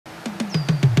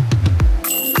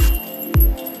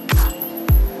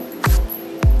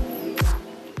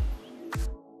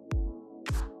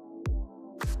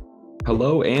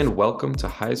Hello and welcome to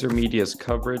HyzerMedia's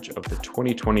coverage of the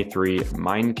 2023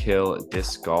 KiIl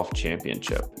Disc Golf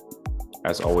Championship.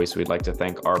 As always, we'd like to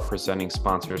thank our presenting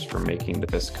sponsors for making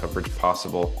this coverage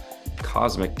possible: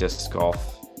 Cosmic Disc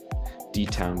Golf,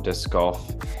 D-Town Disc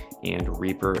Golf, and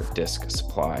Reaper Disc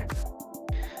Supply.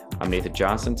 I'm Nathan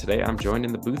Johnson. Today I'm joined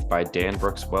in the booth by Dan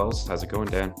Brooks-Wells. How's it going,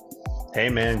 Dan? Hey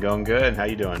man, going good. How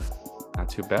you doing? Not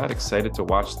too bad. Excited to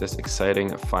watch this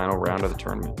exciting final round of the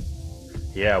tournament.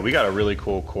 Yeah, we got a really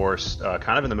cool course,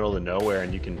 kind of in the middle of nowhere,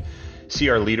 and you can see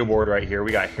our leaderboard right here.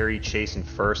 We got Harry Chace in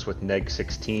first with neg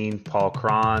 16, Paul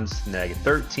Krans, neg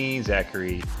 13,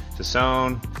 Zachary,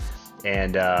 Tesone,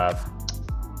 and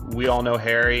we all know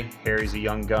Harry. Harry's a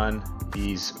young gun.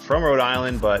 He's from Rhode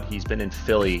Island, but he's been in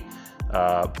Philly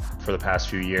for the past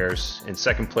few years. In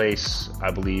second place,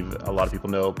 I believe a lot of people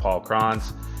know Paul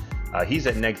Krans. He's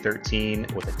at neg 13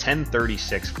 with a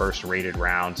 1036 first rated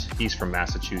round. He's from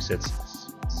Massachusetts.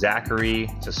 Zachary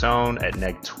Tesone at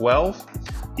neg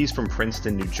 12. He's from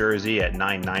Princeton, New Jersey at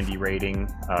 990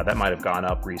 rating. That might have gone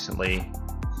up recently.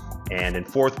 And in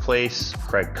fourth place,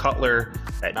 Craig Cutler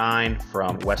at 9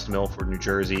 from West Milford, New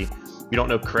Jersey. If you don't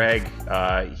know Craig,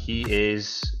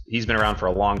 he's been around for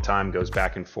a long time, goes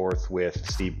back and forth with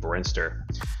Steve Brinster.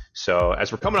 So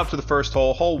as we're coming up to the first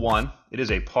hole, hole 1, it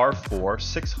is a par 4,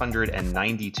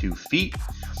 692 feet.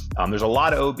 There's a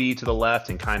lot of OB to the left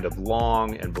and kind of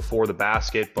long and before the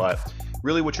basket, but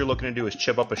really what you're looking to do is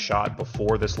chip up a shot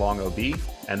before this long OB,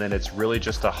 and then it's really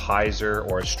just a hyzer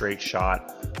or a straight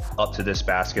shot up to this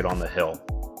basket on the hill.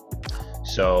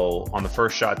 So on the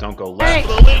first shot, don't go left.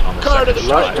 On the Card of the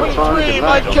second shot,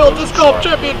 2023 KiIl Disc Golf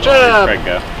Championship. Craig,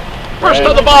 go. First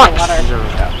on the box,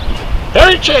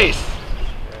 Harry Chace.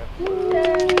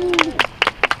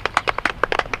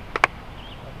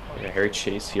 Harry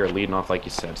Chace here leading off, like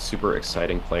you said. Super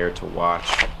exciting player to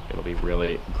watch. It'll be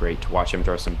really great to watch him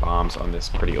throw some bombs on this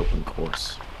pretty open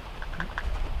course.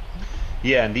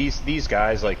 Yeah, and these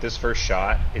guys, like this first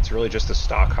shot, it's really just a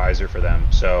stock hyzer for them.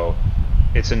 So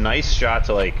it's a nice shot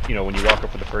to, like, you know, when you walk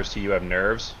up for the first tee, you have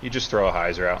nerves. You just throw a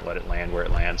hyzer out and let it land where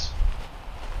it lands.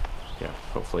 Yeah,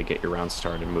 hopefully get your round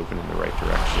started moving in the right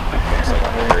direction. It looks like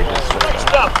Harry does just Next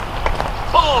that. up,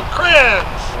 Paul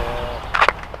Krans.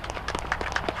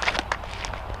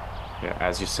 Yeah,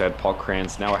 as you said, Paul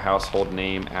Krans, now a household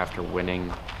name after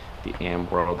winning the AM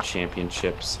World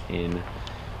Championships in,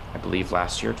 I believe,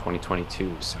 last year,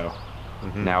 2022. So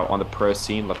now on the pro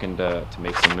scene, looking to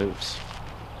make some moves.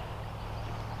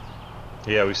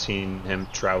 Yeah, we've seen him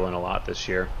traveling a lot this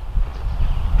year.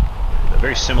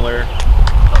 Very similar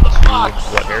On the to box,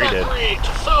 what Harry did. Zachary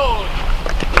Tesone.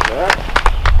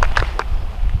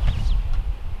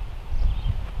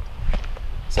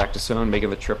 Zach Tesone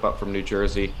making the trip up from New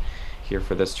Jersey here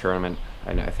for this tournament.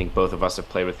 And I think both of us have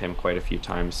played with him quite a few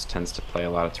times. Tends to play a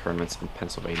lot of tournaments in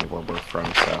Pennsylvania where we're from,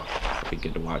 so it'll be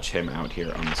good to watch him out here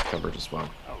on this coverage as well.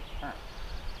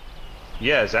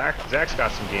 Yeah, Zach's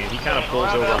got some game. He kind of pulls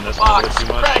over on this one a little too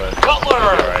much, but Cutler.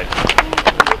 all right.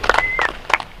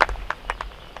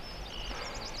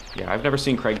 Yeah, I've never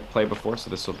seen Craig play before, so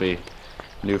this will be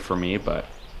new for me, but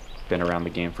been around the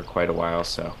game for quite a while,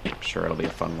 so I'm sure it'll be a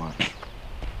fun watch.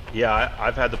 Yeah,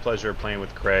 I've had the pleasure of playing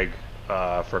with Craig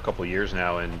for a couple years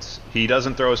now, and he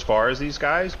doesn't throw as far as these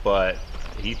guys, but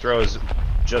he throws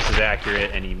just as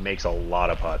accurate, and he makes a lot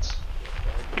of putts.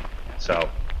 So,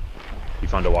 be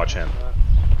fun to watch him.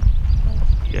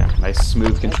 Yeah, nice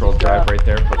smooth controlled drive right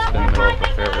there, puts it in the middle of the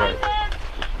fairway.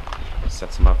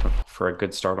 Sets him up for a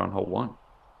good start on hole 1.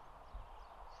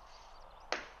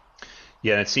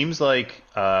 Yeah, and it seems like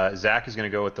Zach is going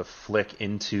to go with the flick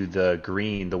into the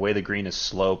green. The way the green is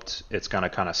sloped, it's going to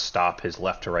kind of stop his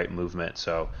left to right movement.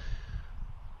 So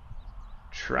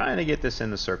trying to get this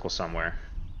in the circle somewhere.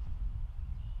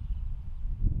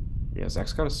 Yeah,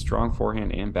 Zach's got a strong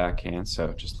forehand and backhand,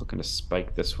 so just looking to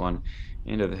spike this one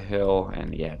into the hill,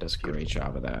 and yeah, does a great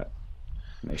job of that.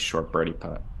 Nice short birdie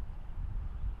putt.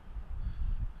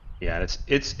 Yeah, and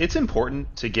it's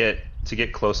important to get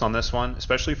close on this one,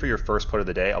 especially for your first putt of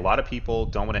the day. A lot of people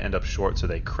don't want to end up short, so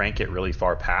they crank it really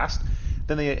far past.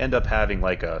 Then they end up having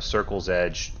like a circle's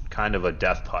edge, kind of a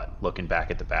death putt, looking back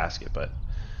at the basket, but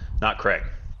not Craig.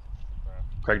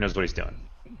 Craig knows what he's doing.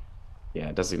 Yeah,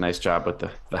 it does a nice job with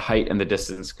the height and the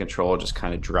distance control, just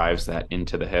kind of drives that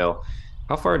into the hill.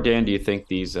 How far, Dan, do you think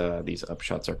these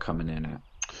upshots are coming in at?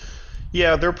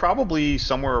 Yeah, they're probably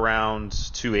somewhere around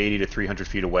 280 to 300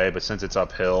 feet away, but since it's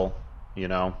uphill, you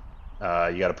know,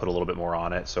 you got to put a little bit more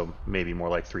on it, so maybe more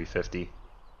like 350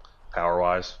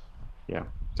 power-wise. Yeah,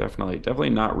 definitely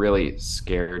not really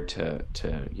scared to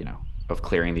of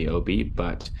clearing the OB,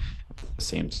 but at the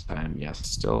same time, yes,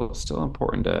 still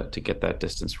important to get that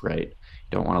distance right.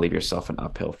 Don't want to leave yourself an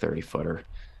uphill 30-footer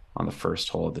on the first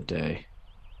hole of the day.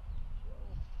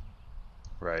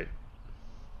 Right.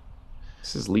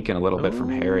 This is leaking a little bit from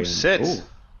Harry. Sit. Ooh.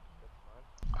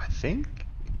 I think.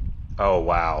 Oh,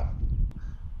 wow.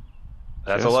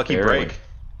 That's a Just lucky barely. break.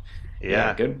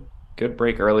 Yeah, Yeah. good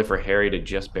break early for Harry to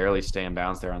just barely stay in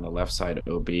bounds there on the left side.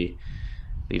 OB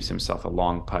leaves himself a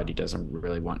long putt. He doesn't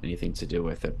really want anything to do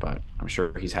with it, but I'm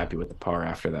sure he's happy with the par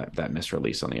after that missed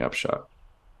release on the upshot.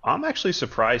 I'm actually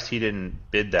surprised he didn't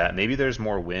bid that. Maybe there's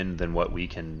more wind than what we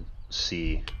can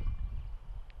see.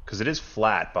 Because it is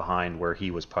flat behind where he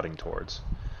was putting towards.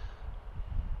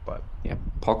 But yeah,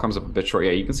 Paul comes up a bit short.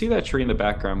 Yeah, you can see that tree in the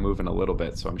background moving a little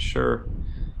bit, so I'm sure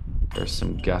there's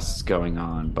some gusts going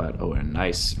on. But oh, a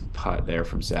nice putt there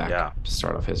from Zach to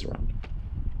start off his round.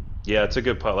 Yeah, it's a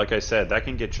good putt. Like I said, that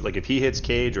can get, like, if he hits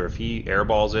cage or if he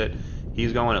airballs it,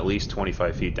 he's going at least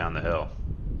 25 feet down the hill.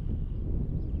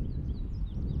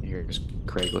 Here's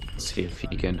Craig. Let's see if he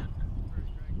can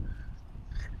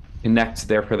connect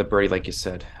there for the birdie, like you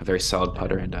said. A very solid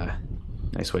putter and a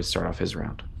nice way to start off his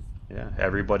round. Yeah,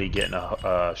 everybody getting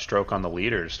a stroke on the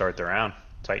leader to start the round.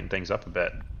 Tighten things up a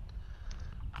bit.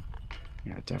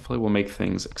 Yeah, definitely will make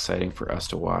things exciting for us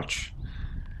to watch.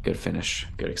 Good finish,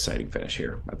 good exciting finish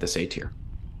here at this A tier.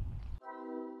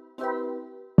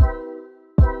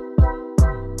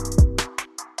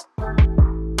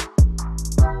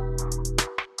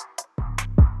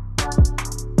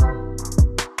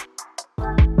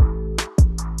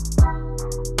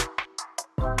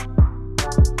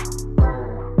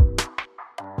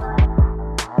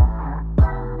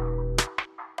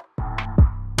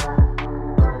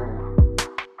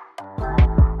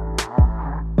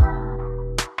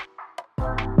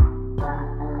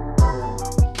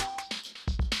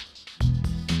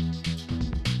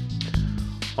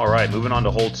 All right, moving on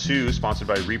to hole 2, sponsored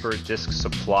by Reaper Disc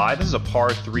Supply. This is a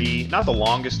par 3, not the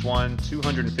longest one,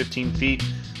 215 feet.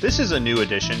 This is a new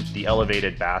addition, the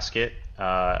elevated basket,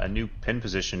 a new pin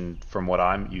position from what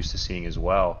I'm used to seeing as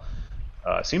well.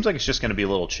 Seems like it's just going to be a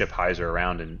little chip hyzer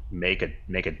around and make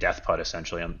a death putt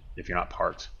essentially if you're not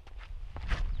parked.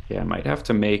 Yeah, might have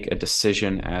to make a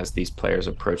decision as these players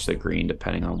approach the green,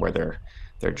 depending on where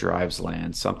their drives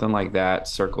land. Something like that,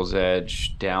 circle's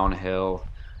edge, downhill.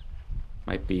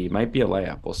 Might be a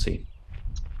layup. We'll see.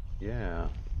 Yeah.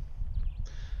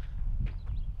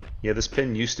 Yeah, this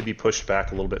pin used to be pushed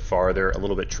back a little bit farther, a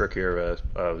little bit trickier of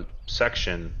a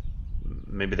section.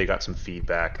 Maybe they got some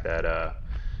feedback that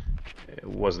it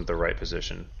wasn't the right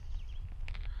position.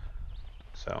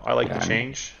 So I like the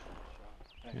change.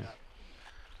 Yeah.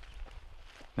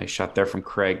 Nice shot there from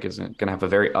Craig. Is going to have a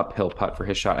very uphill putt for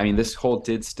his shot. I mean, this hole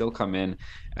did still come in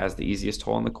as the easiest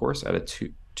hole on the course at a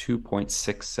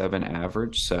 2.67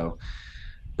 average. So,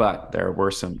 but there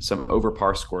were some over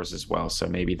par scores as well. So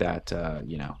maybe that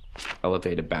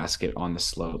elevated basket on the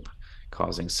slope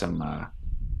causing some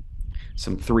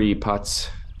 3 putts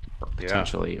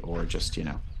potentially, or just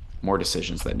more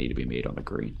decisions that need to be made on the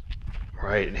green.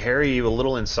 Right, and Harry a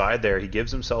little inside there. He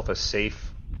gives himself a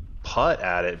safe putt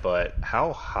at it, but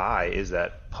how high is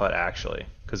that putt actually?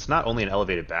 Because it's not only an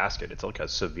elevated basket; it's like a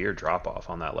severe drop off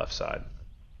on that left side.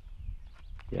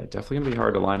 Yeah, definitely gonna be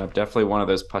hard to line up. Definitely one of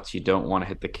those putts you don't want to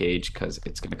hit the cage because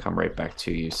it's gonna come right back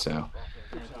to you. So,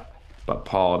 but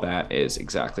Paul, that is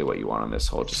exactly what you want on this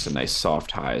hole. Just a nice soft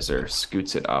hyzer,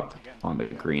 scoots it up on the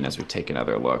green as we take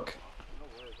another look.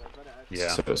 Yeah,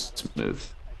 so smooth.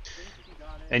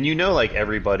 And like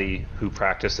everybody who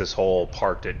practiced this hole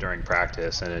parked it during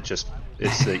practice, and it's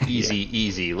the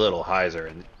easy little hyzer,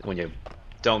 and when you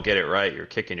don't get it right, you're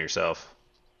kicking yourself.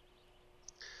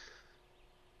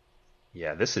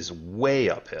 Yeah, this is way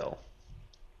uphill.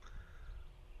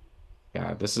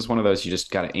 Yeah, this is one of those you just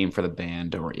got to aim for the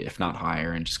band, or if not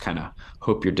higher, and just kind of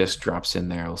hope your disc drops in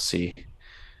there. We'll see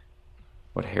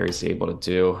what Harry's able to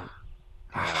do.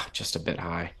 Just a bit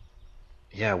high.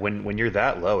 Yeah, when you're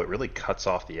that low, it really cuts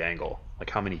off the angle, like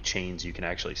how many chains you can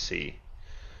actually see.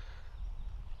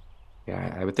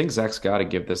 Yeah, I would think Zach's got to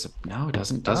give this. No, it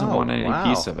doesn't want any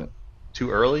piece of it.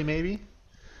 Too early, maybe?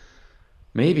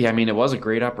 Maybe. I mean, it was a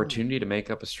great opportunity to make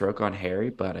up a stroke on Harry,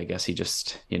 but I guess he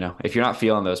just, if you're not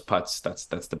feeling those putts, that's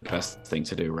the best thing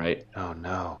to do, right? Oh,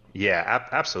 no. Yeah,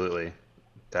 absolutely.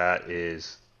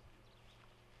 That's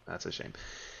a shame.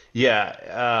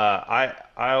 Yeah,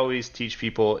 I always teach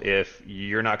people, if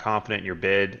you're not confident in your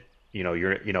bid,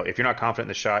 if you're not confident in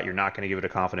the shot, you're not going to give it a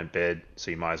confident bid,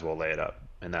 so you might as well lay it up,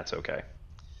 and that's okay.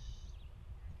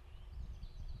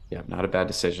 Yeah, not a bad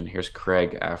decision. Here's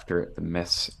Craig after the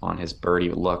miss on his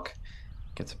birdie look.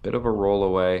 Gets a bit of a roll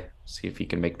away. See if he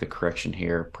can make the correction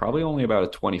here. Probably only about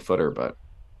a 20-footer, but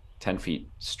 10 feet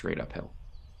straight uphill.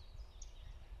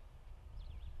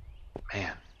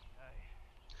 Man.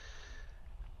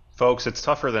 Folks, it's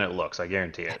tougher than it looks. I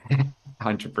guarantee it.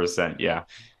 100%. Yeah.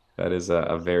 That is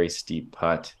a very steep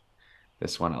putt.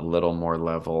 This one a little more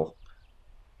level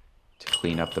to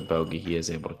clean up the bogey. He is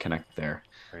able to connect there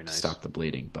Very to nice. stop the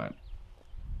bleeding. But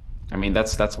I mean,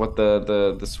 that's what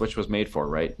the switch was made for,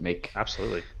 right?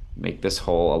 Absolutely. Make this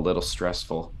hole a little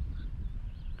stressful.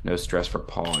 No stress for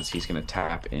Paul as he's going to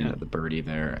tap Yeah. into the birdie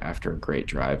there after a great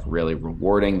drive, really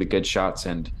rewarding the good shots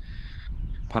and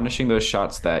punishing those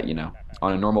shots that,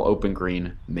 on a normal open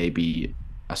green, maybe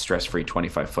a stress-free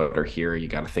 25 footer here. You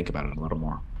got to think about it a little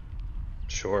more.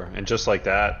 Sure. And just like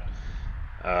that,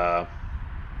 uh,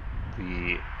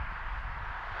 we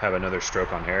have another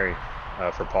stroke on Harry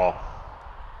for Paul.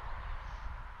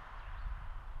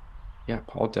 Yeah,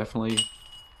 Paul definitely,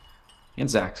 and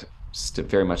Zach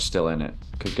very much still in it.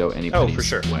 Could go Oh, anybody's for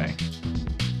sure. way.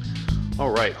 All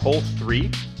right, hole 3.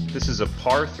 This is a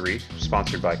par 3,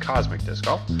 sponsored by Cosmic Disc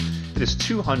Golf. It is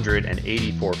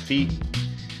 284 feet.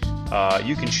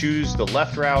 You can choose the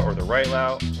left route or the right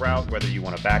route, whether you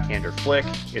want a backhand or flick.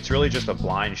 It's really just a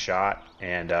blind shot,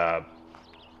 and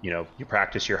you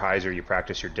practice your hyzer, you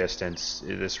practice your distance.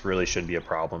 This really shouldn't be a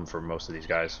problem for most of these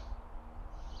guys.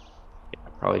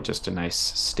 Probably just a nice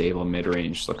stable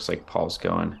mid-range. Looks like Paul's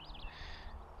going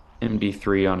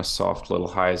MB3 on a soft little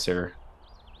hyzer.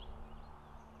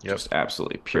 Yep. Just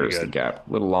absolutely pure as the gap.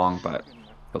 A little long, but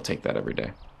he'll take that every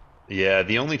day. Yeah,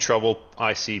 the only trouble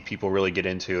I see people really get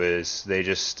into is they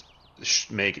just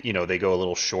they go a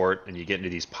little short and you get into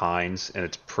these pines and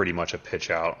it's pretty much a pitch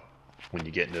out when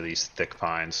you get into these thick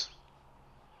pines.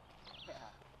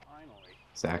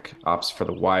 Zach opts for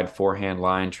the wide forehand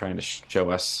line, trying to show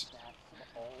us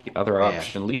the other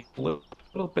option. Leave a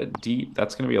little bit deep.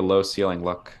 That's going to be a low ceiling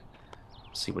look.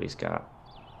 See what he's got.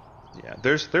 Yeah,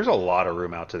 there's a lot of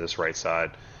room out to this right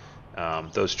side.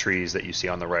 Those trees that you see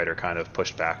on the right are kind of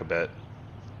pushed back a bit.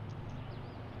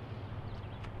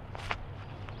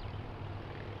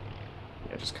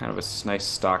 Yeah, just kind of a nice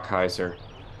stock hyzer.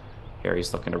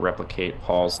 Harry's looking to replicate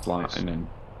Paul's line, and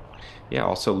yeah,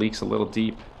 also leaks a little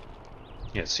deep.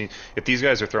 Yeah, see, if these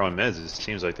guys are throwing mids, it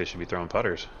seems like they should be throwing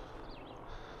putters.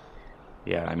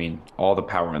 Yeah, I mean, all the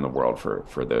power in the world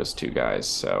for those two guys.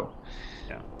 So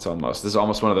yeah, this is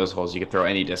almost one of those holes you could throw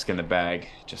any disc in the bag,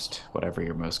 just whatever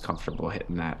you're most comfortable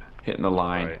hitting the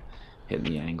line, right.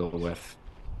 Hitting the angle with.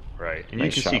 Right, and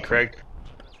nice you can see Craig.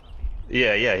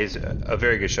 Yeah, he's a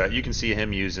very good shot. You can see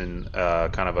him using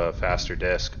kind of a faster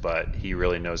disc, but he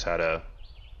really knows how to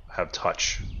have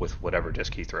touch with whatever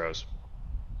disc he throws.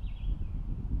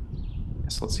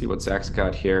 So let's see what Zach's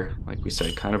got here. Like we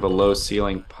said, kind of a low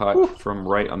ceiling putt from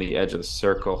right on the edge of the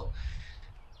circle.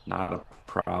 Not a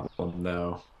problem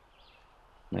though.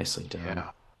 Nicely done. Yeah,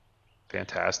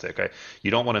 fantastic.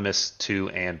 You don't want to miss 2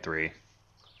 and 3.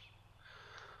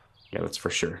 Yeah, that's for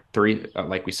sure. 3,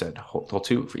 like we said, hole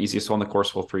 2 for easiest hole on the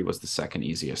course. Hole 3 was the second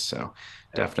easiest, so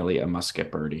definitely a must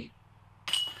get birdie.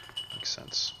 Makes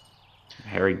sense.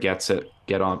 Harry gets it.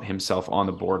 Get on himself on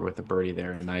the board with the birdie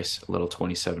there. A nice little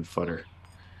 27 footer.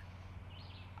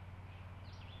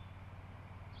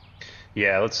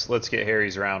 Yeah, let's get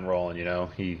Harry's round rolling.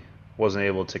 He wasn't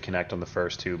able to connect on the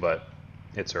first 2, but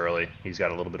it's early. He's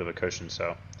got a little bit of a cushion,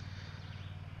 so.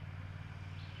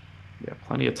 Yeah,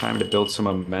 plenty of time to build some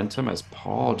momentum as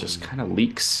Paul just kind of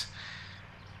leaks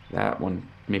that one,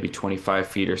 maybe 25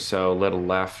 feet or so, a little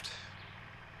left.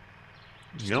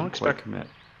 You don't expect commit.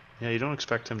 Yeah, you don't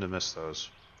expect him to miss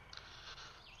those.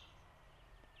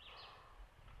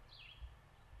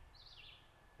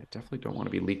 I definitely don't want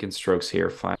to be leaking strokes here.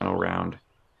 Final round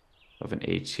of an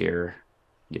 8 here.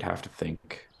 You'd have to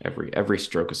think every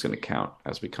stroke is going to count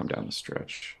as we come down the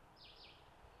stretch.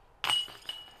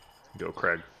 Go,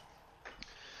 Craig.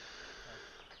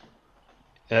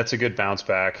 That's a good bounce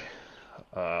back.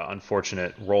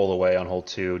 Unfortunate roll away on hole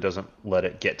 2. Doesn't let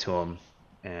it get to him,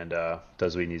 and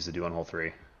does what he needs to do on hole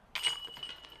 3.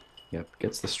 Yep,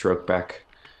 gets the stroke back,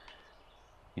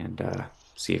 and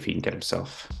see if he can get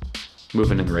himself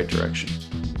moving in the right direction.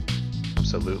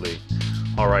 Absolutely.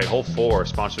 All right, hole 4,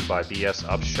 sponsored by BS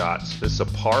Upshot. This is a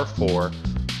par 4,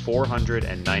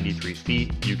 493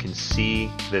 feet. You can see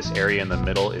this area in the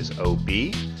middle is OB.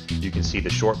 You can see the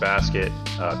short basket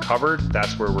covered.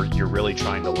 That's where you're really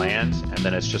trying to land. And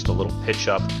then it's just a little pitch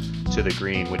up to the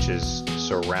green, which is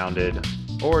surrounded,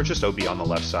 or just OB on the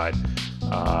left side.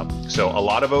 So a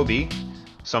lot of OB.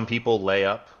 Some people lay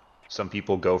up. Some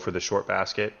people go for the short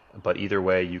basket. But either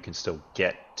way, you can still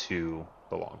get to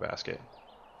the long basket.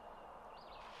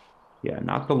 Yeah,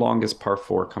 not the longest par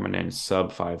 4 coming in,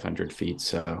 sub 500 feet.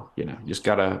 So, you just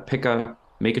got to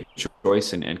make a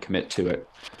choice and commit to it.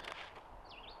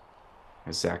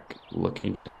 Zach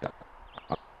looking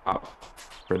up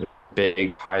for the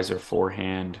big Hyzer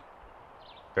forehand.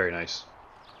 Very nice.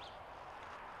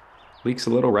 Leaks a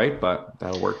little right, but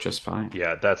that'll work just fine.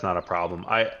 Yeah, that's not a problem.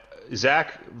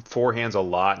 Zach forehands a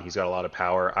lot. He's got a lot of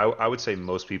power. I would say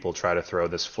most people try to throw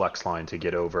this flex line to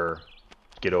get over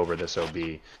this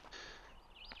OB.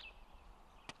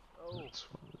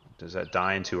 Does that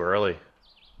die in too early?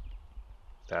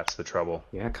 That's the trouble.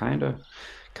 Yeah, kind of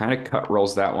cut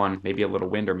rolls that one. Maybe a little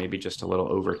wind or maybe just a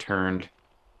little overturned.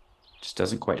 Just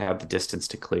doesn't quite have the distance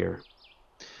to clear.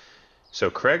 So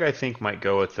Craig, I think, might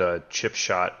go with the chip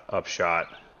shot upshot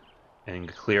and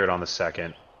clear it on the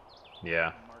second.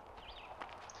 Yeah.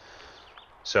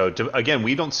 So again,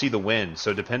 we don't see the wind.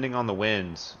 So depending on the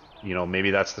wind, you know, maybe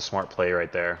that's the smart play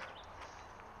right there.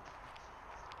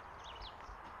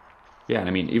 Yeah, and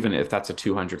I mean, even if that's a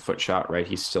 200-foot shot, right,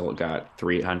 he's still got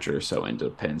 300 or so into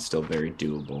the pin, still very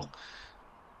doable.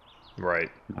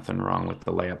 Right. Nothing wrong with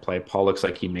the layup play. Paul looks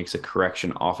like he makes a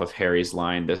correction off of Harry's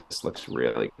line. This looks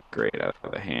really great out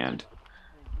of the hand.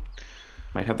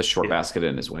 Might have the short basket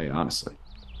in his way, honestly.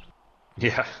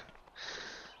 Yeah.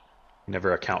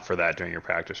 Never account for that during your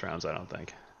practice rounds, I don't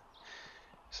think.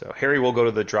 So Harry will go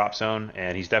to the drop zone,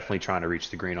 and he's definitely trying to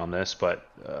reach the green on this, but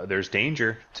there's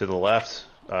danger to the left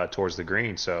towards the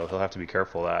green, so he'll have to be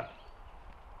careful of that.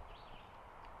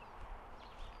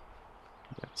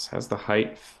 Yes, has the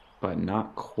height, but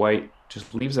not quite.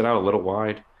 Just leaves it out a little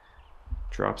wide.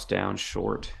 Drops down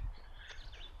short.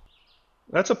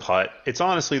 That's a putt. It's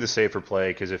honestly the safer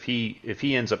play because if he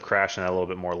ends up crashing that a little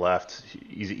bit more left,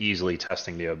 he's easily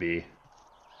testing the OB.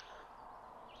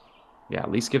 Yeah,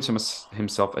 at least gives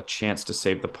himself a chance to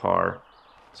save the par.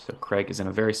 So Craig is in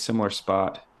a very similar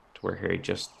spot to where Harry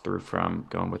just threw from,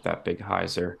 going with that big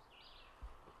hyzer.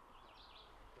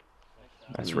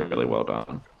 That's really well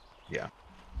done. Yeah,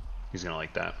 he's gonna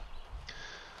like that.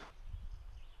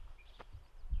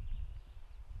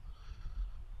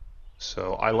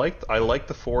 So I like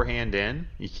the forehand in.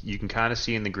 You can kind of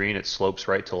see in the green it slopes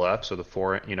right to left, so the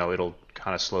forehand, you know, it'll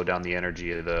kind of slow down the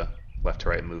energy of the left to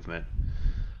right movement.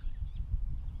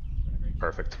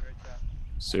 Perfect.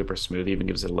 Super smooth. Even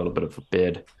gives it a little bit of a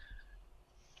bid.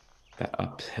 That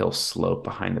uphill slope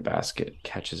behind the basket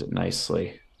catches it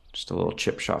nicely. Just a little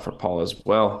chip shot for Paul as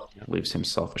well. Leaves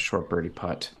himself a short birdie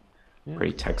putt.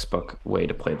 Pretty textbook way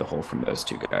to play the hole from those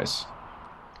two guys.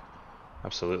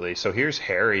 Absolutely. So here's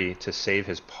Harry to save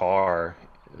his par.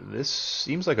 This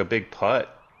seems like a big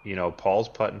putt. You know, Paul's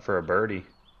putting for a birdie.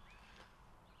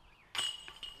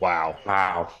 Wow.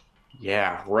 Wow.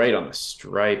 Yeah, right on the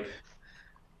stripe.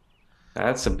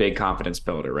 That's a big confidence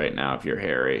builder right now if you're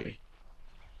Harry.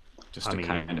 Just to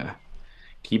kind of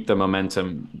keep the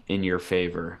momentum in your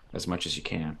favor as much as you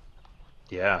can.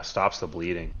 Yeah, stops the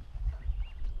bleeding.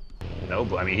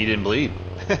 No, I mean, he didn't bleed.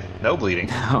 No bleeding.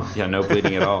 No, yeah, no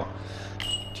bleeding at all.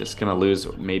 Just going to lose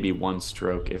maybe one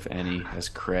stroke, if any, as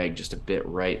Craig just a bit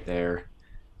right there.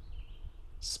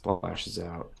 Splashes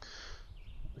out.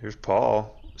 Here's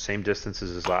Paul. Same distance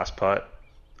as his last putt.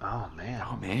 Oh, man.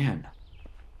 Oh, man.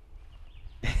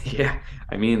 Yeah,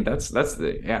 I mean that's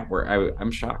where I'm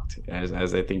shocked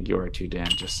as I think you are too, Dan.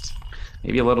 Just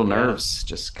maybe a little nerves,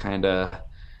 just kind of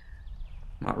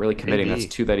not really committing. Maybe.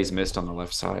 That's two that he's missed on the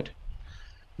left side.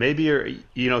 Maybe you're,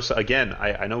 you know, so again,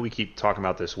 I know we keep talking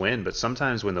about this wind, but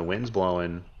sometimes when the wind's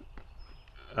blowing,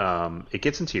 it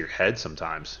gets into your head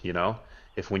sometimes, you know?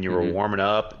 If when you were warming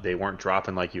up, they weren't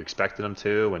dropping like you expected them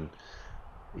to, and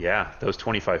yeah, those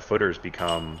 25 footers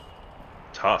become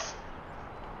tough.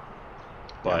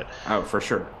 But oh, for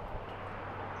sure.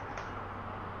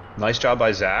 Nice job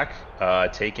by Zach,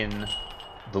 taking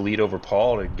the lead over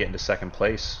Paul to get into second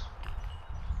place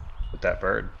with that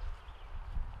bird.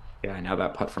 Yeah, now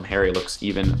that putt from Harry looks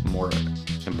even more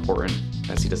important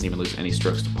as he doesn't even lose any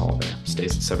strokes to Paul there.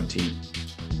 Stays at 17.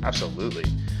 Absolutely.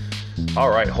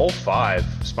 All right, hole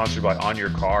 5, sponsored by On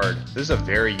Your Card. This is a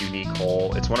very unique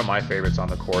hole. It's one of my favorites on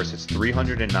the course. It's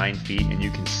 309 feet, and you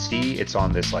can see it's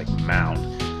on this like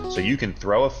mound. So you can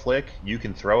throw a flick, you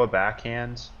can throw a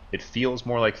backhand. It feels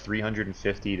more like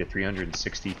 350 to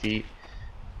 360 feet.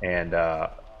 And I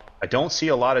don't see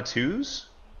a lot of twos,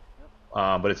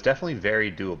 but it's definitely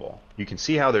very doable. You can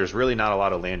see how there's really not a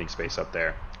lot of landing space up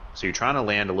there. So you're trying to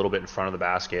land a little bit in front of the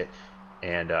basket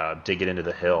and dig it into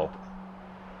the hill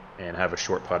and have a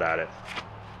short putt at it.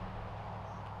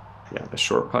 Yeah, the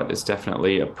short putt is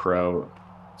definitely a pro.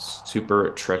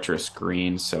 Super treacherous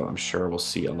green, so I'm sure we'll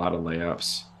see a lot of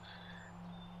layups.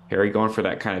 Harry going for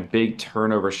that kind of big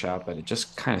turnover shot, but it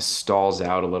just kind of stalls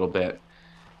out a little bit.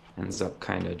 Ends up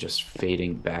kind of just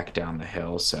fading back down the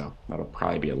hill, so that'll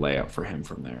probably be a layup for him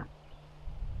from there.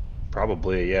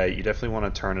 Probably, yeah. You definitely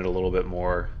want to turn it a little bit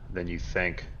more than you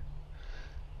think.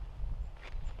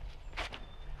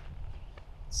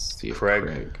 Let's see if Craig,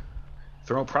 Craig.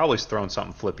 probably throwing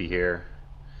something flippy here.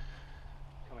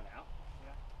 Coming out.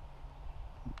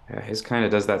 Yeah, his kind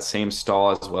of does that same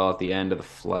stall as well at the end of the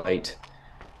flight.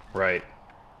 Right.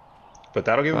 But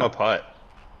that'll give him a But putt.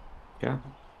 yeah,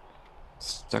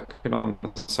 stuck it on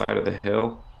the side of the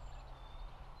hill.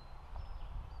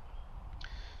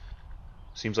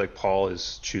 Seems like Paul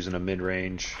is choosing a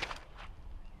mid-range.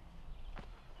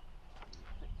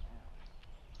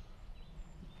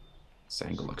 This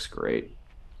angle looks great.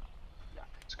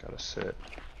 It's got to sit.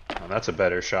 Oh, that's a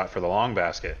better shot for the long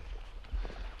basket.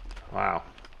 Wow.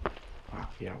 Wow,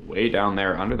 yeah, way down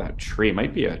there under that tree. It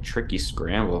might be a tricky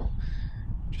scramble.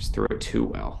 Just threw it too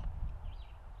well.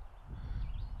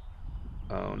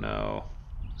 Oh no.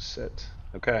 Sit.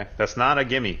 Okay. That's not a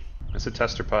gimme. It's a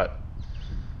tester putt.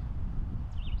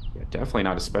 Yeah, definitely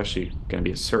not, especially going to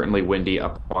be certainly windy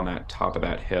up on that top of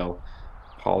that hill.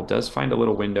 Paul does find a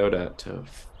little window to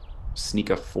sneak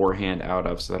a forehand out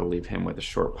of, so that'll leave him with a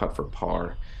short putt for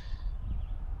par.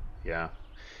 Yeah.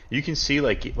 You can see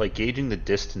like gauging the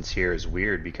distance here is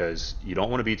weird because you don't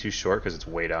want to be too short because it's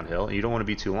way downhill, and you don't want to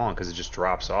be too long because it just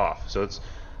drops off. So it's,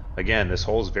 again, this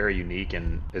hole is very unique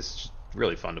and it's just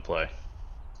really fun to play.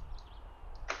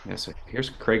 Yeah, so here's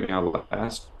Craig now,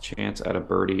 last chance at a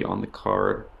birdie on the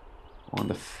card on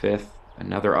the fifth.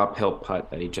 Another uphill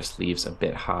putt that he just leaves a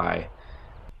bit high.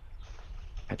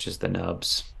 Catches the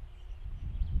nubs.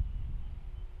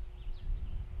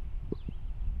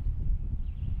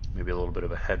 Maybe a little bit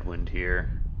of a headwind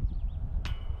here.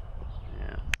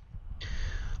 Yeah.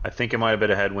 I think it might have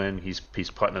been a headwind. He's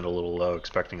putting it a little low,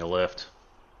 expecting a lift.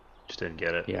 Just didn't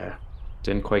get it. Yeah,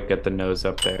 didn't quite get the nose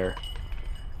up there.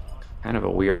 Kind of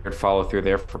a weird follow through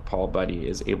there for Paul, but he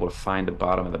is able to find the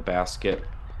bottom of the basket.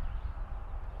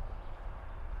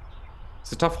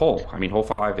 It's a tough hole. I mean, hole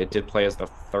 5, it did play as the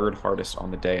third hardest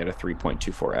on the day at a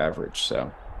 3.24 average.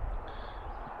 So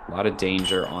a lot of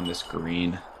danger on this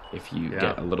green. If you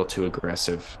get a little too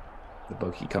aggressive, the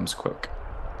bogey comes quick.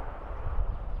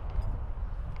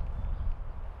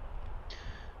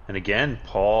 And again,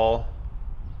 Paul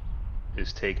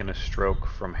is taking a stroke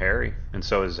from Harry, and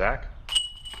so is Zach.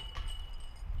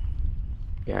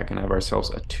 Yeah, I can have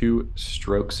ourselves a 2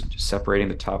 strokes separating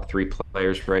the top 3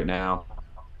 players right now.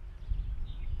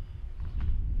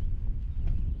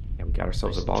 Yeah, we got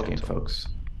ourselves a ball game, folks.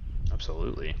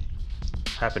 Absolutely.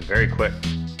 Happened very quick.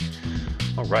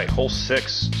 All right, hole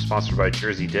 6, sponsored by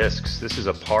Jersey Discs. This is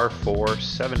a par 4,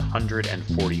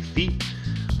 740 feet.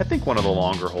 I think one of the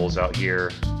longer holes out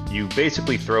here. You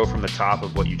basically throw from the top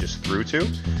of what you just threw to.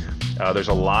 There's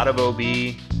a lot of OB.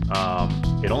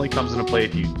 It only comes into play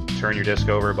if you turn your disc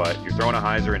over, but you're throwing a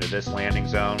hyzer into this landing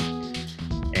zone,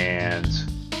 and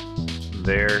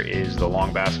there is the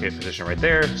long basket position right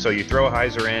there. So you throw a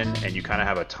hyzer in, and you kind of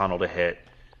have a tunnel to hit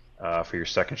for your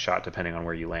second shot, depending on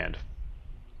where you land.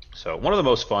 So one of the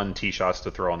most fun tee shots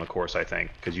to throw on the course, I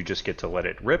think, because you just get to let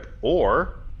it rip,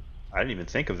 or, I didn't even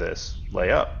think of this, lay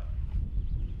up.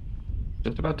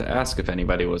 Just about to ask if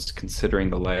anybody was considering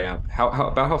the layup.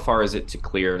 How far is it to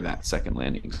clear that second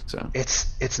landing zone?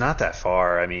 It's not that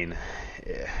far. I mean,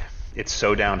 it's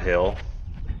so downhill.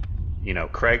 You know,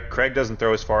 Craig doesn't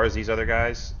throw as far as these other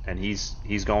guys, and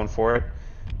he's going for it.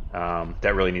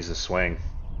 That really needs to swing.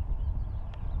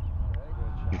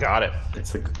 You got it.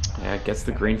 It gets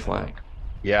the green flag.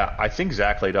 Yeah, I think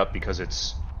Zach laid up because it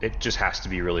just has to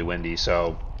be really windy.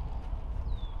 So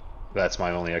that's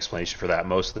my only explanation for that.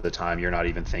 Most of the time, you're not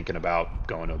even thinking about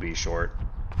going OB short.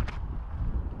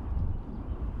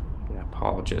 Yeah,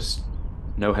 Paul just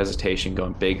no hesitation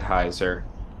going big hyzer.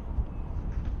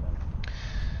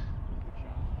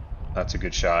 That's a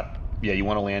good shot. Yeah, you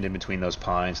want to land in between those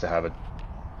pines to have a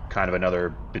kind of another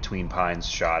between pines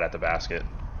shot at the basket.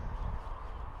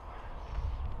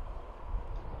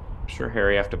 I'm sure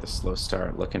Harry, after the slow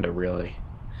start, looking to really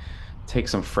take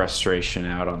some frustration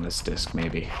out on this disc,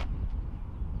 maybe.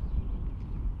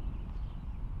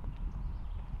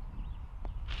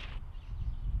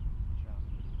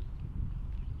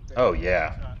 Oh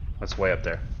yeah, that's way up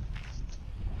there.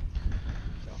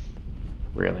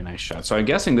 Really nice shot. So I'm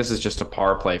guessing this is just a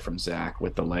par play from Zach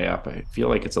with the layup. I feel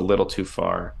like it's a little too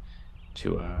far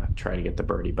to try to get the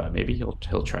birdie, but maybe he'll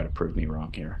try to prove me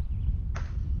wrong here.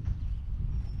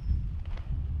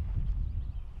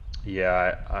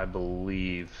 Yeah, I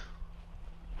believe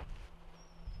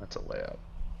that's a layup.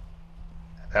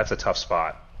 That's a tough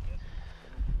spot.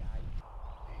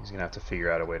 He's gonna have to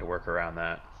figure out a way to work around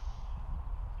that.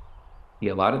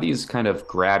 Yeah, a lot of these kind of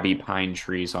grabby pine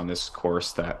trees on this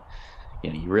course that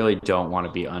You really don't want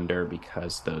to be under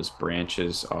because those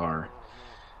branches are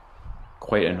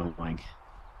quite annoying.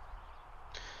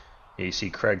 You see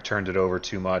Craig turned it over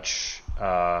too much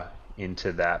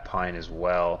into that pine as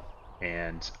well.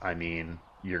 And I mean,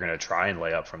 you're going to try and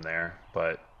lay up from there,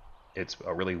 but it's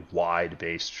a really wide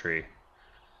base tree.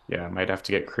 Yeah, I might have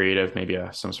to get creative, maybe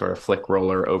some sort of flick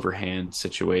roller overhand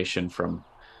situation from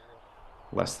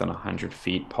less than 100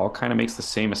 feet. Paul kind of makes the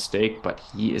same mistake, but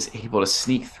he is able to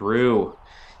sneak through.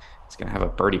 He's going to have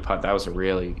a birdie putt. That was a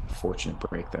really fortunate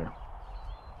break there.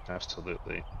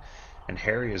 Absolutely. And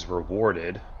Harry is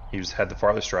rewarded. Had the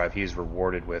farthest drive. He is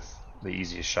rewarded with the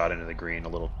easiest shot into the green, a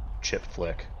little chip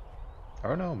flick.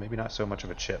 Or no, maybe not so much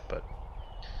of a chip, but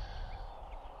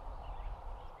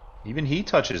even he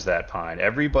touches that pine.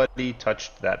 Everybody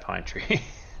touched that pine tree.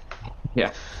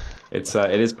 Yeah, it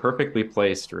is perfectly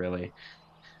placed, really,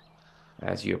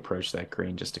 as you approach that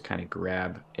green, just to kind of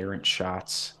grab errant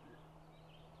shots.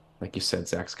 Like you said,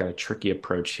 Zach's got a tricky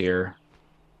approach here,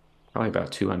 probably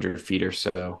about 200 feet or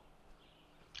so.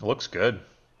 Looks good.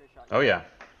 Oh yeah.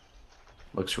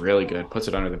 Looks really good. Puts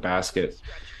it under the basket.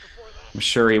 I'm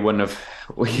sure he wouldn't have,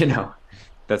 well,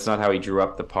 that's not how he drew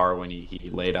up the par when he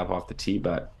laid up off the tee,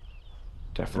 but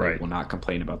definitely Right. will not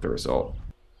complain about the result.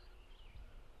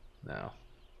 No.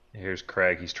 Here's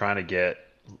Craig. He's trying to get.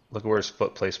 Look at where his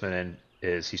foot placement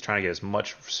is. He's trying to get as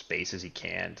much space as he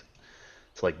can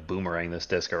to like boomerang this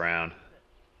disc around.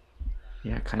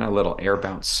 Yeah, kind of a little air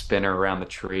bounce spinner around the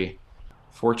tree.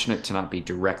 Fortunate to not be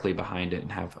directly behind it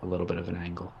and have a little bit of an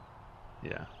angle.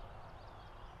 Yeah.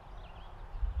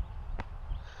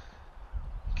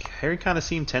 Harry kind of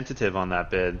seemed tentative on that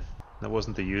bid. That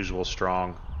wasn't the usual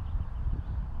strong.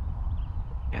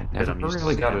 Yeah, never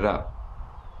really got it up.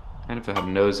 Kind of had a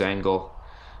nose angle.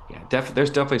 Yeah, there's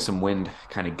definitely some wind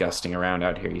kind of gusting around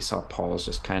out here. You saw Paul's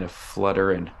just kind of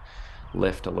flutter and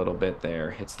lift a little bit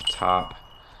there. Hits the top.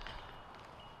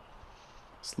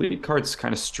 This lead card's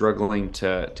kind of struggling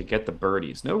to get the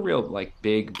birdies. No real like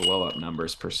big blow up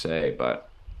numbers per se, but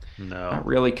No. not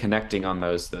really connecting on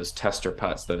those tester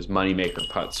putts, those moneymaker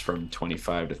putts from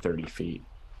 25 to 30 feet.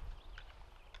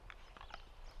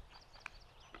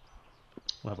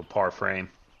 We'll have a par frame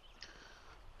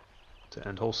to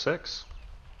end hole 6.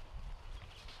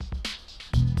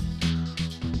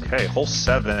 Okay, hole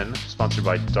 7, sponsored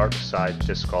by Dark Side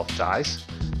Disc Golf Dice.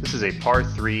 This is a par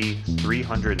 3,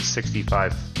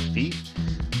 365 feet.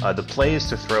 The play is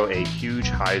to throw a huge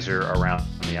hyzer around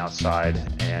the outside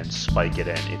and spike it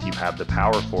in if you have the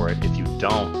power for it. If you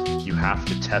don't, you have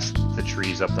to test the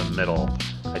trees up the middle.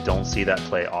 I don't see that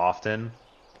play often,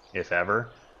 if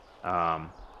ever.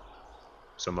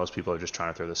 So most people are just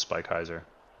trying to throw the spike hyzer.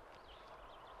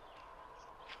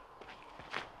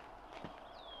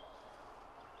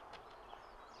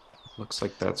 Looks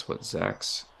like that's what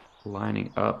Zach's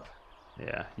lining up.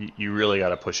 Yeah, you really got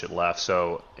to push it left.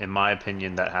 So in my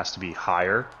opinion, that has to be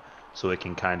higher so it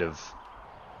can kind of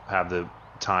have the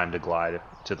time to glide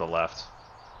to the left.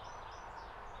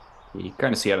 You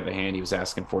kind of see out of the hand he was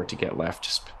asking for it to get left,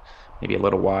 just maybe a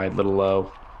little wide, a little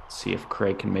low. See if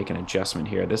Craig can make an adjustment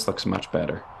here. This looks much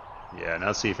better. Yeah,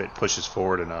 now see if it pushes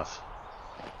forward enough.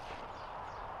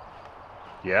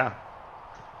 Yeah.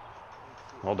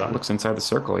 Well done. Looks inside the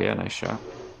circle. Yeah, nice shot.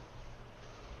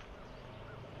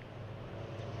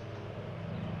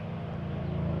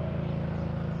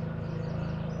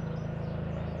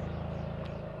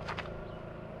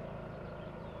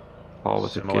 Paul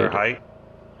with Similar a good height.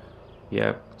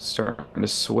 Yep, starting to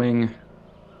swing.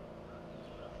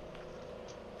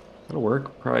 That'll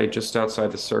work. Probably just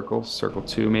outside the circle. Circle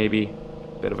 2 maybe.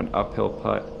 Bit of an uphill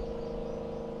putt.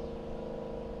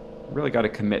 Really got to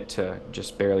commit to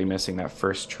just barely missing that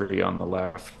first tree on the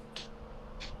left.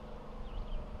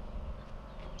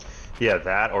 Yeah,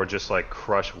 that or just like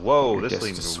crush. Whoa, Your this disc to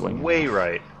leans swing way off.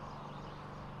 right.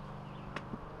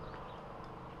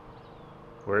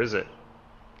 Where is it?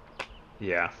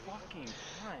 Yeah.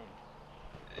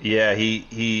 Yeah,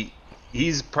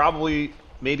 he's probably,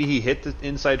 maybe he hit the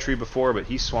inside tree before, but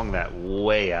he swung that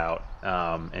way out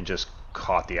and just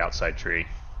caught the outside tree.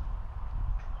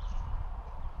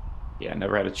 Yeah,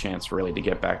 never had a chance really to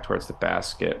get back towards the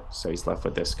basket. So he's left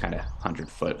with this kind of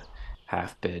 100-foot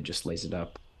half bid, just lays it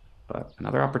up. But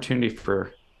another opportunity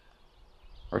for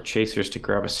our chasers to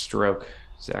grab a stroke.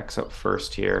 Zach's up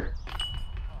first here.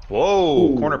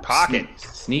 Whoa, Ooh, corner pocket.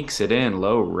 Sneaks it in,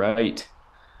 low right.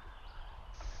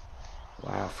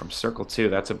 Wow, from circle 2,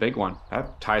 that's a big one.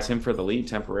 That ties him for the lead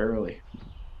temporarily.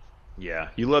 Yeah,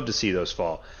 you love to see those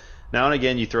fall. Now and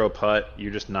again, you throw a putt,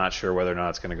 you're just not sure whether or not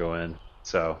it's going to go in.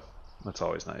 So that's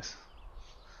always nice.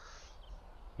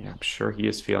 Yeah, I'm sure he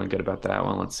is feeling good about that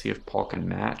one. Let's see if Paul can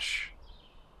match.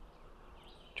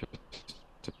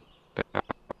 Just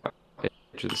about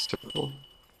edge of the circle.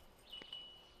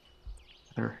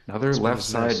 Another left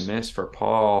side miss for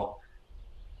Paul.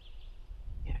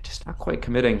 Yeah, just not quite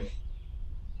committing.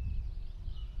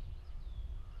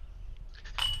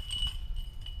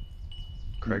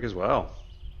 Craig as well.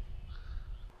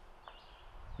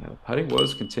 Yeah, the putting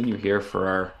woes continue here for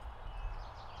our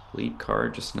lead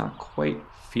card. Just not quite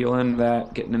feeling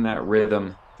that, getting in that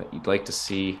rhythm that you'd like to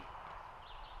see.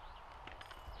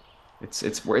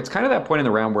 It's kind of that point in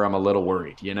the round where I'm a little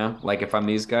worried, you know? Like if I'm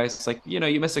these guys, it's like, you know,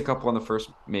 you miss a couple on the first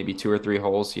maybe 2 or 3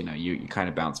 holes, you know, you kind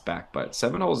of bounce back. But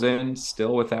 7 holes in,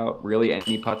 still without really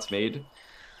any putts made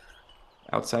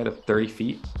outside of 30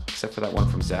 feet, except for that one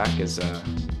from Zach, is a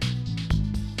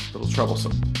little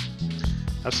troublesome.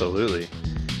 Absolutely.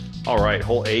 All right,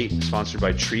 hole 8, sponsored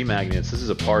by Treemagnets. This is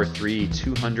a par 3,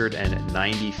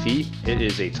 290 feet. It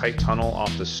is a tight tunnel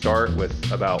off the start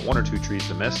with about 1 or 2 trees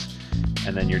to miss,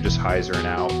 and then you're just hyzering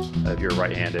out if you're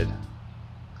right-handed.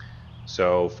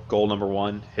 So goal number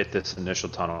 1, hit this initial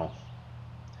tunnel.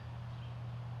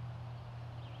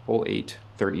 Hole 8,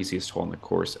 third easiest hole on the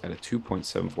course at a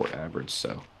 2.74 average,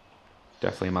 so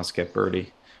definitely a must-get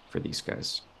birdie for these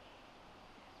guys.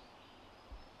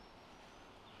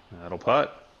 That'll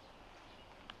putt.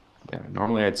 Yeah,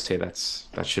 normally I'd say that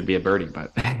should be a birdie,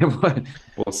 but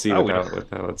we'll see with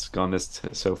how it's gone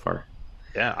so far.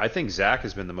 Yeah, I think Zach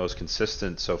has been the most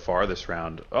consistent so far this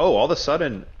round. Oh, all of a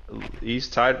sudden he's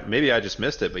tied. Maybe I just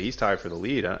missed it, but he's tied for the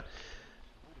lead.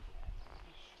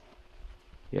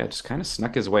 Yeah, just kind of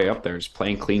snuck his way up there. Just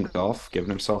playing clean golf, giving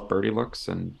himself birdie looks,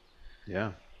 and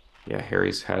yeah,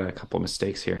 Harry's had a couple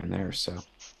mistakes here and there, so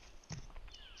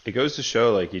it goes to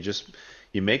show like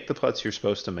you make the putts you're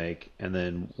supposed to make, and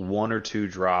then 1 or 2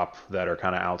 drop that are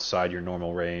kind of outside your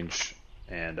normal range,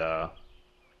 and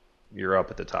you're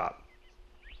up at the top.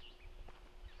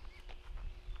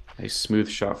 Nice smooth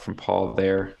shot from Paul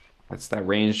there. That's that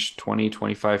range 20,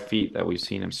 25 feet that we've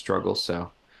seen him struggle,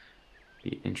 so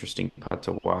be interesting putt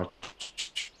to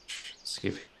watch. See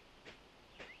if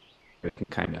we can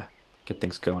kind of get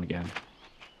things going again.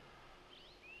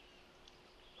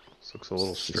 This looks a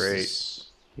little straight.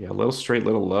 Yeah, a little straight,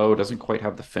 little low. Doesn't quite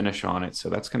have the finish on it, so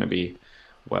that's going to be,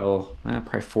 well,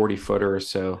 probably 40-footer or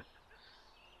so.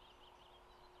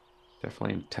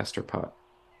 Definitely a tester putt.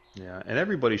 Yeah, and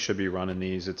everybody should be running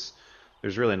these.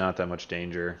 There's really not that much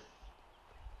danger.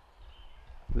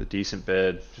 The decent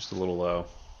bid, just a little low.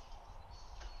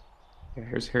 Yeah,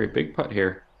 here's Harry, big putt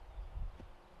here.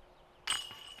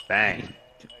 Bang.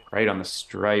 Right on the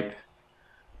stripe.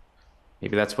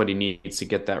 Maybe that's what he needs to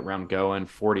get that round going.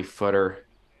 40-footer.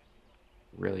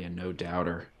 Really a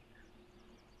no-doubter.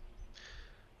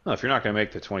 Well, if you're not going to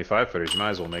make the 25-footers, you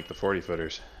might as well make the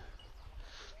 40-footers.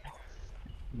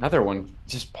 Another one,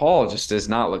 Paul just does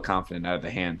not look confident out of the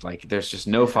hand. Like there's just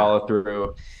no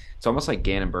follow-through. It's almost like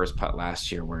Gannon Burr's putt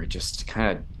last year where it just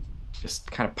kind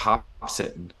of pops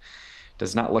it and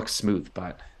does not look smooth,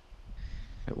 but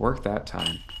it worked that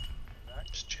time.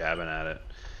 Just jabbing at it.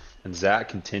 And Zach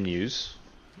continues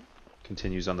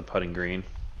on the putting green.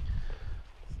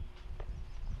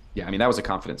 Yeah, I mean, that was a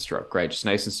confident stroke, right? Just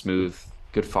nice and smooth,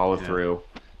 good follow through,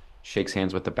 shakes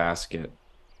hands with the basket.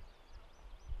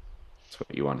 That's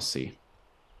what you want to see.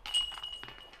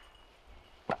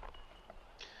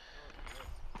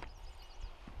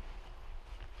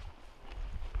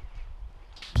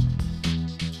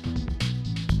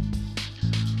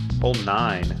 Hole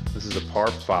 9, this is a par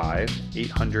 5,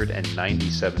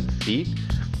 897 feet.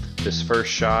 This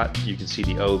first shot, you can see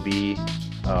the OB,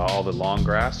 all the long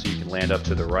grass, so you can land up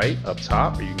to the right, up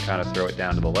top, or you can kind of throw it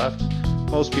down to the left.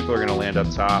 Most people are going to land up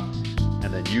top,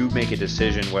 and then you make a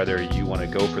decision whether you want to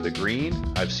go for the green.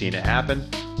 I've seen it happen,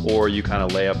 or you kind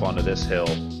of lay up onto this hill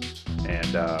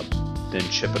and then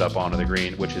chip it up onto the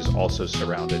green, which is also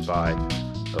surrounded by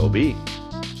OB.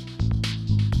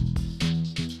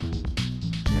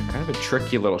 Kind of a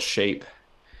tricky little shape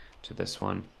to this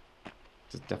one.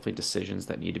 There's definitely decisions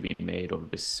that need to be made. It'll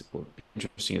be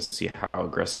interesting to see how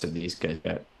aggressive these guys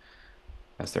get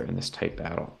as they're in this tight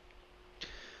battle.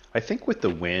 I think with the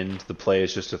wind, the play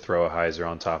is just to throw a hyzer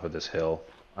on top of this hill.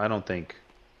 I don't think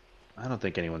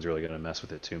anyone's really going to mess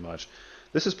with it too much.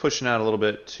 This is pushing out a little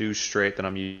bit too straight than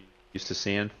I'm used to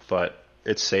seeing, but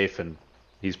it's safe and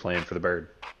he's playing for the bird,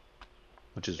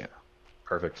 which is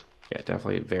perfect. Yeah,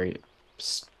 definitely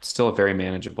still a very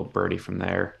manageable birdie from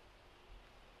there.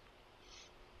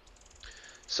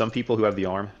 Some people who have the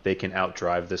arm, they can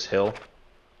outdrive this hill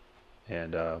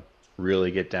and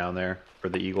really get down there for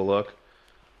the eagle look.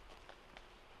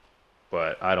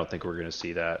 But I don't think we're going to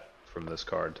see that from this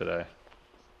card today.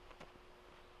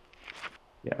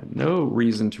 Yeah, no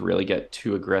reason to really get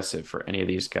too aggressive for any of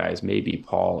these guys. Maybe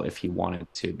Paul if he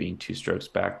wanted to, being 2 strokes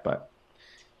back, but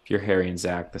if you're Harry and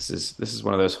Zach, this is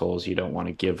one of those holes you don't want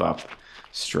to give up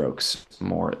strokes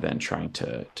more than trying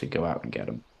to go out and get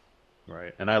them.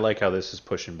 Right. And I like how this is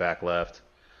pushing back left,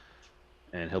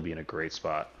 and he'll be in a great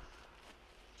spot.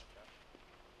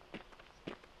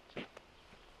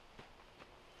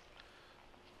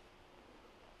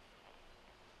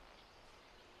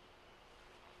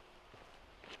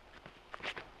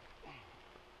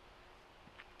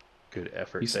 Good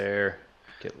effort there.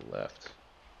 Get left.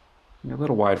 A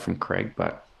little wide from Craig,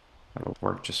 but that'll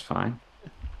work just fine.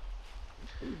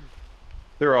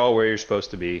 They're all where you're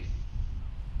supposed to be.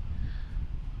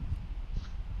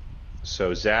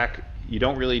 So Zach, you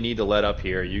don't really need to let up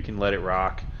here. You can let it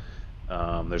rock.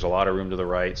 There's a lot of room to the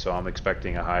right, so I'm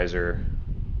expecting a hyzer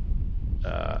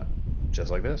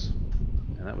just like this.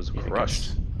 And that was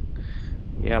crushed.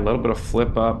 Yeah, a little bit of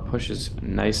flip up, pushes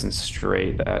nice and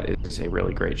straight. That is a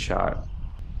really great shot.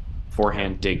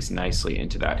 Forehand digs nicely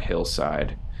into that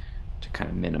hillside to kind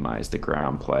of minimize the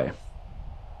ground play.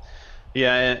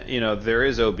 Yeah, and, you know, there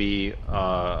is OB.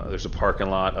 There's a parking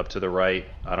lot up to the right.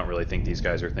 I don't really think these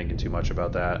guys are thinking too much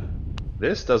about that.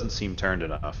 This doesn't seem turned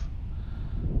enough.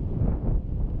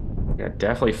 Yeah,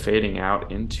 definitely fading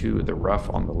out into the rough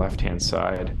on the left-hand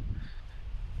side.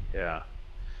 Yeah.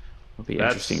 It'll be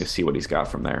interesting to see what he's got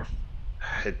from there.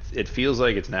 It feels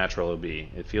like it's natural OB.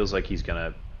 It feels like he's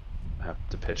going to have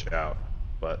to pitch out,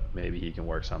 but maybe he can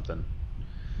work something.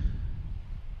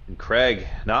 And Craig,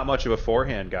 not much of a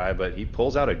forehand guy, but he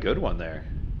pulls out a good one there.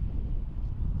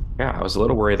 Yeah, I was a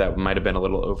little worried that might have been a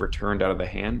little overturned out of the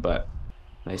hand, but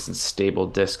nice and stable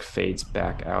disc fades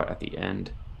back out at the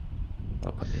end.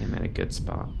 I'll put him in a good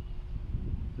spot.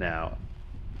 Now,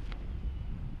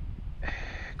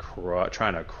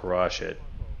 trying to crush it.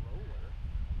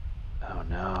 Oh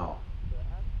no.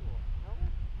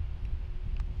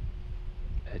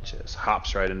 It just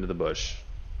hops right into the bush.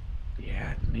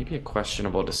 Yeah, maybe a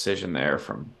questionable decision there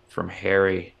from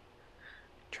Harry.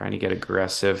 Trying to get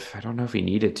aggressive. I don't know if he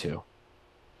needed to.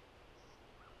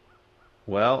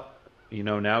 Well, you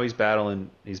know, now he's battling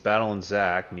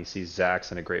Zach, and he sees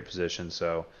Zach's in a great position,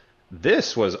 so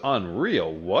this was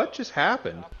unreal. What just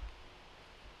happened?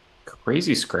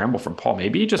 Crazy scramble from Paul.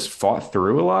 Maybe he just fought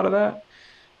through a lot of that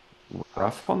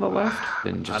rough on the left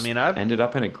and just ended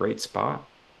up in a great spot.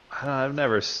 I've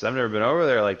never been over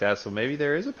there like that, so maybe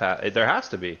there is a path. There has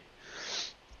to be.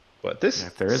 But this,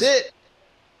 if there is, it.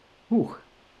 Ooh.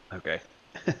 Okay.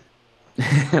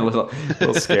 a little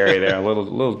scary there, a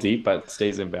little deep, but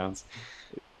stays in bounds.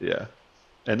 Yeah,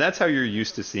 and that's how you're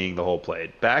used to seeing the whole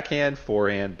play: backhand,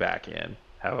 forehand, backhand.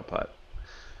 Have a putt.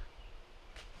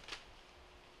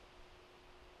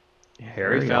 Yeah,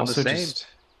 Harry found the same.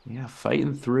 Yeah,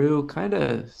 fighting through, kind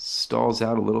of stalls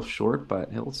out a little short,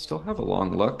 but he'll still have a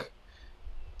long look.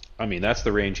 I mean, that's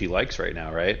the range he likes right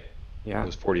now, right? Yeah.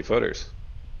 Those 40 footers.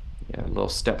 Yeah, a little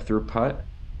step through putt.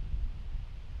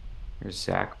 Here's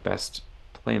Zach, best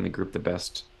playing the group the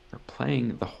best, or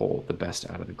playing the hole the best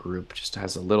out of the group. Just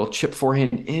has a little chip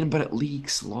forehand in, but it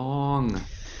leaks long.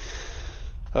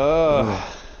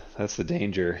 Oh, that's the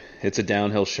danger. It's a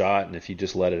downhill shot, and if you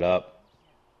just let it up,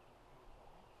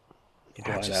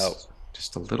 yeah,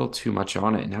 just a little too much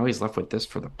on it. Now he's left with this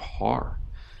for the par.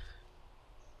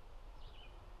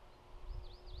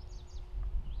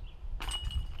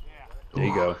 There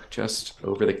you go. Just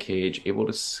over the cage,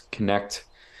 able to connect.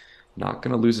 Not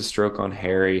going to lose a stroke on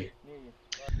Harry.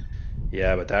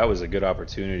 Yeah, but that was a good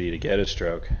opportunity to get a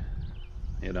stroke,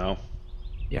 you know?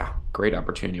 Yeah, great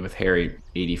opportunity with Harry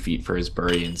 80 feet for his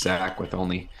birdie and Zach with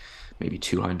only maybe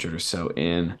 200 or so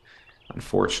in.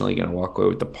 Unfortunately, going to walk away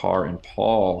with the par, and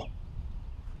Paul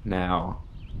now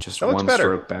just one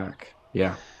stroke back.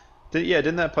 Yeah.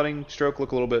 Didn't that putting stroke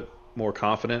look a little bit more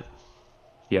confident?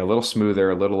 Yeah, a little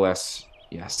smoother, a little less,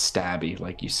 stabby,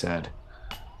 like you said.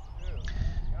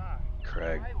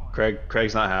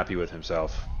 Craig's not happy with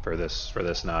himself for this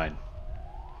 9.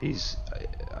 He's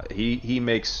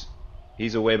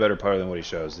a way better putter than what he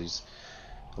shows. He's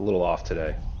a little off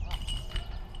today.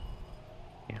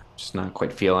 Yeah, just not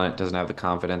quite feeling it. Doesn't have the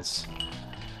confidence.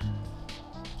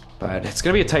 But it's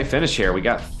going to be a tight finish here. We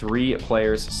got 3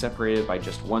 players separated by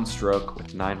just 1 stroke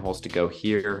with 9 holes to go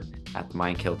here at the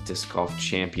KiIl Disc Golf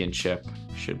Championship.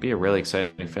 Should be a really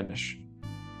exciting finish.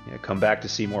 Yeah, come back to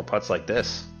see more putts like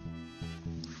this.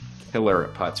 Killer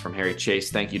putts from Harry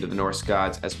Chace. Thank you to the Norse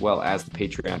gods as well as the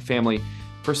Patreon family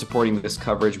for supporting this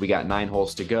coverage. We got 9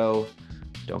 holes to go.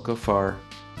 Don't go far.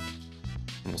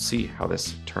 And we'll see how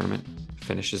this tournament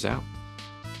finishes out.